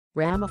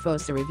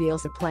Ramaphosa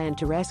reveals a plan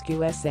to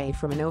rescue SA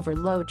from an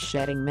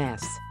overload-shedding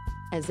mess.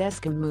 As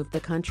Eskom moved the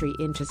country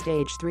into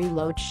Stage 3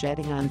 load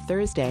shedding on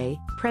Thursday,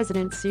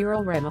 President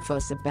Cyril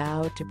Ramaphosa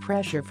bowed to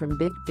pressure from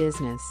big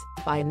business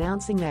by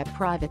announcing that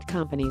private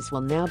companies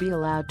will now be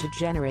allowed to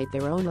generate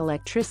their own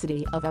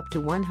electricity of up to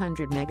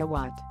 100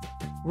 megawatt.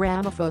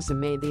 Ramaphosa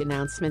made the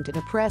announcement at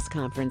a press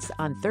conference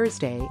on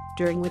Thursday,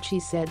 during which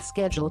he said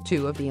Schedule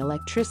 2 of the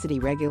Electricity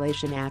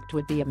Regulation Act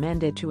would be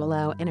amended to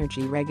allow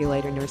energy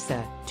regulator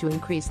Nersa to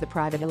increase the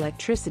private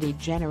electricity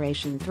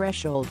generation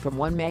threshold from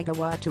 1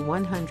 megawatt to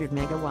 100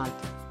 megawatt.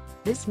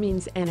 This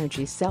means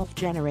energy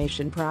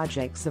self-generation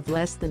projects of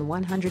less than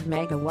 100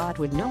 megawatt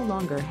would no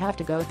longer have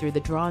to go through the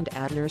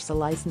drawn-out Nersa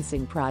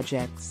licensing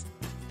projects.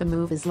 The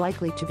move is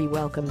likely to be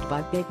welcomed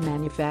by big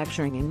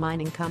manufacturing and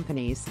mining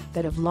companies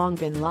that have long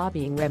been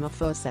lobbying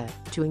Ramaphosa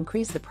to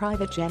increase the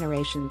private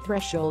generation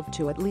threshold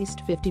to at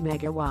least 50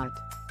 megawatt.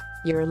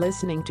 You're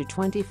listening to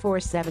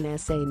 24/7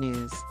 SA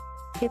News.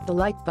 Hit the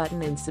like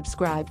button and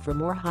subscribe for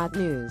more hot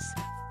news.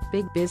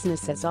 Big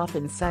business has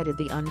often cited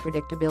the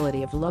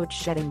unpredictability of load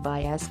shedding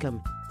by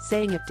Eskom,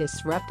 saying it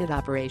disrupted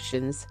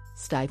operations,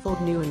 stifled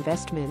new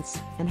investments,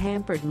 and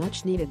hampered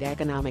much-needed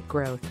economic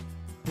growth.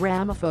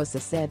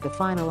 Ramaphosa said the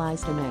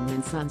finalized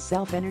amendments on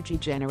self-energy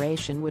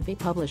generation would be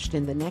published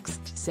in the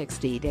next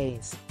 60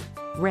 days.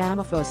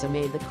 Ramaphosa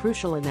made the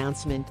crucial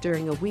announcement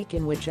during a week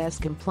in which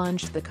Eskom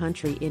plunged the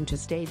country into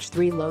Stage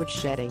 3 load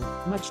shedding,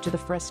 much to the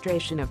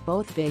frustration of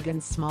both big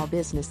and small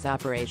business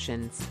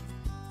operations.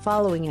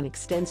 Following an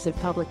extensive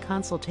public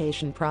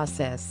consultation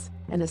process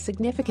and a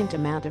significant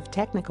amount of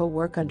technical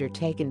work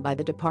undertaken by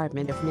the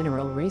Department of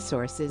Mineral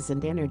Resources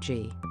and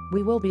Energy,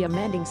 we will be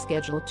amending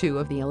Schedule 2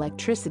 of the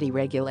Electricity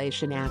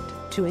Regulation Act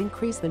to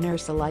increase the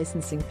Nersa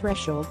licensing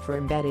threshold for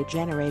embedded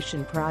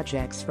generation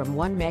projects from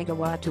 1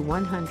 megawatt to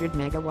 100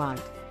 megawatt,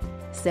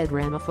 said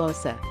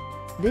Ramaphosa.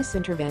 This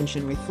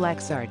intervention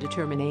reflects our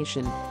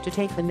determination to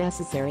take the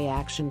necessary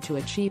action to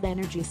achieve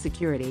energy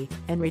security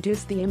and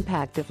reduce the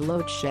impact of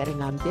load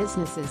shedding on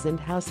businesses and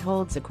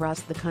households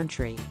across the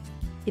country.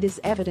 It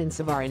is evidence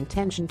of our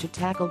intention to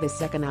tackle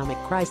this economic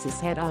crisis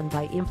head-on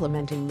by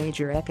implementing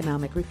major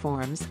economic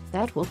reforms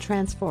that will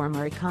transform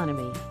our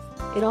economy.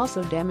 It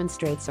also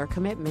demonstrates our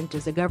commitment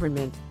as a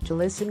government to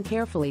listen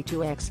carefully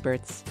to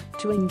experts,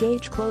 to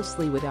engage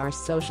closely with our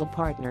social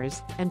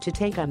partners, and to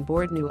take on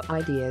board new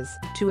ideas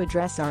to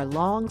address our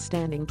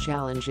long-standing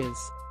challenges.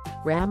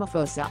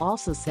 Ramaphosa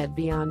also said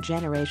beyond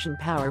generation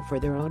power for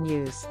their own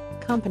use,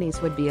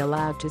 companies would be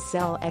allowed to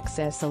sell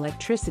excess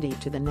electricity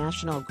to the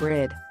national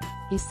grid.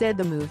 He said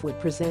the move would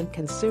present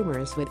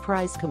consumers with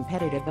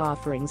price-competitive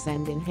offerings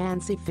and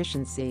enhance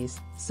efficiencies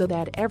so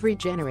that every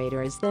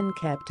generator is then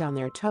kept on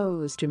their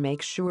toes to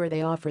make sure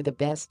they offer the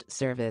best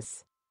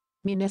service.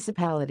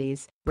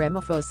 Municipalities,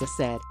 Ramaphosa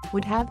said,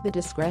 would have the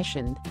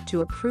discretion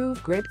to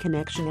approve grid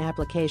connection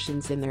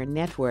applications in their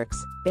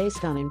networks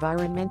based on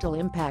environmental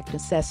impact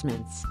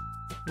assessments.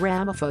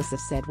 Ramaphosa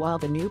said while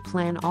the new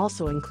plan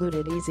also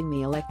included easing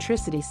the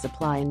electricity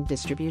supply and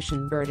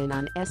distribution burden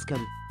on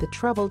Eskom, the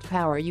troubled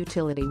power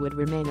utility would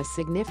remain a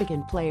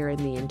significant player in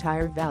the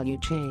entire value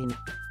chain.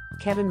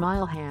 Kevin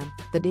Mileham,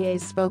 the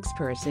DA's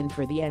spokesperson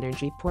for the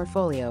energy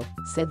portfolio,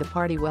 said the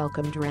party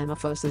welcomed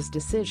Ramaphosa's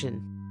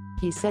decision.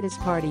 He said his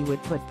party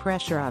would put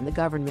pressure on the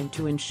government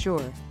to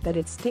ensure that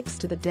it sticks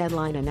to the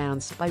deadline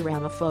announced by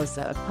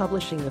Ramaphosa of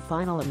publishing the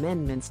final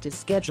amendments to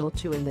Schedule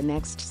 2 in the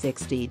next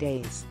 60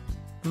 days.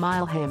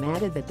 Mileham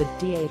added that the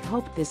DA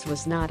hoped this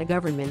was not a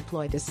government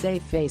ploy to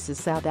save face as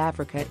South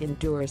Africa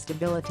endures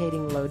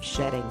debilitating load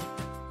shedding.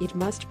 It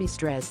must be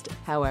stressed,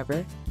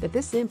 however, that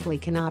this simply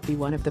cannot be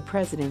one of the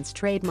president's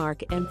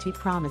trademark empty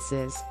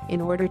promises in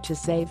order to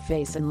save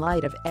face in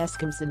light of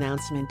Eskom's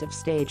announcement of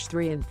Stage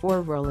 3 and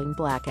 4 rolling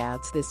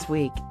blackouts this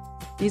week.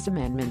 These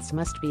amendments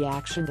must be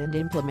actioned and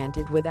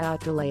implemented without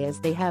delay as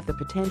they have the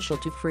potential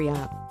to free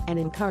up and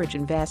encourage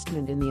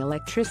investment in the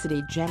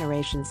electricity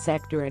generation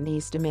sector and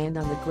ease demand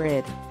on the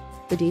grid.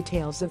 The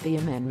details of the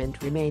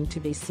amendment remain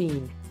to be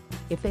seen.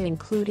 If they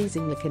include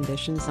easing the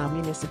conditions on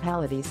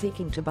municipalities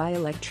seeking to buy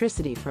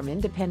electricity from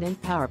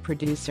independent power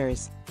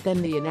producers,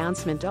 then the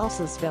announcement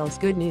also spells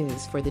good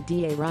news for the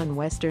DA-run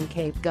Western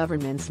Cape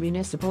government's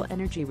Municipal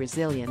Energy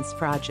Resilience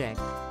Project,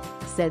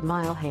 said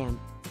Mileham.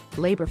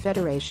 Labour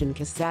Federation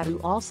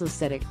COSATU also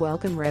said it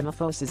welcomed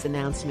Ramaphosa's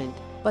announcement,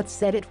 but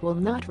said it will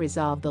not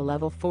resolve the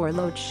level 4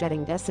 load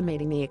shedding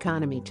decimating the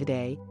economy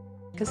today.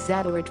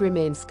 COSATU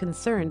remains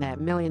concerned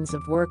that millions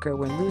of workers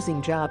were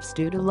losing jobs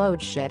due to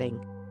load shedding.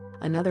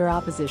 Another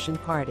opposition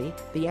party,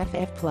 the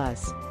FF+,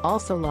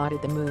 also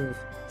lauded the move,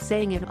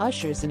 saying it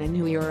ushers in a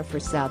new era for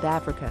South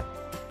Africa.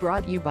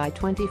 Brought you by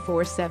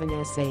 24/7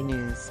 SA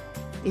News.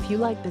 If you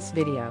like this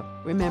video,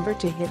 remember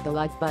to hit the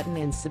like button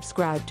and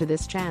subscribe to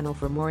this channel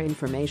for more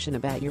information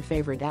about your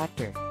favorite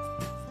actor.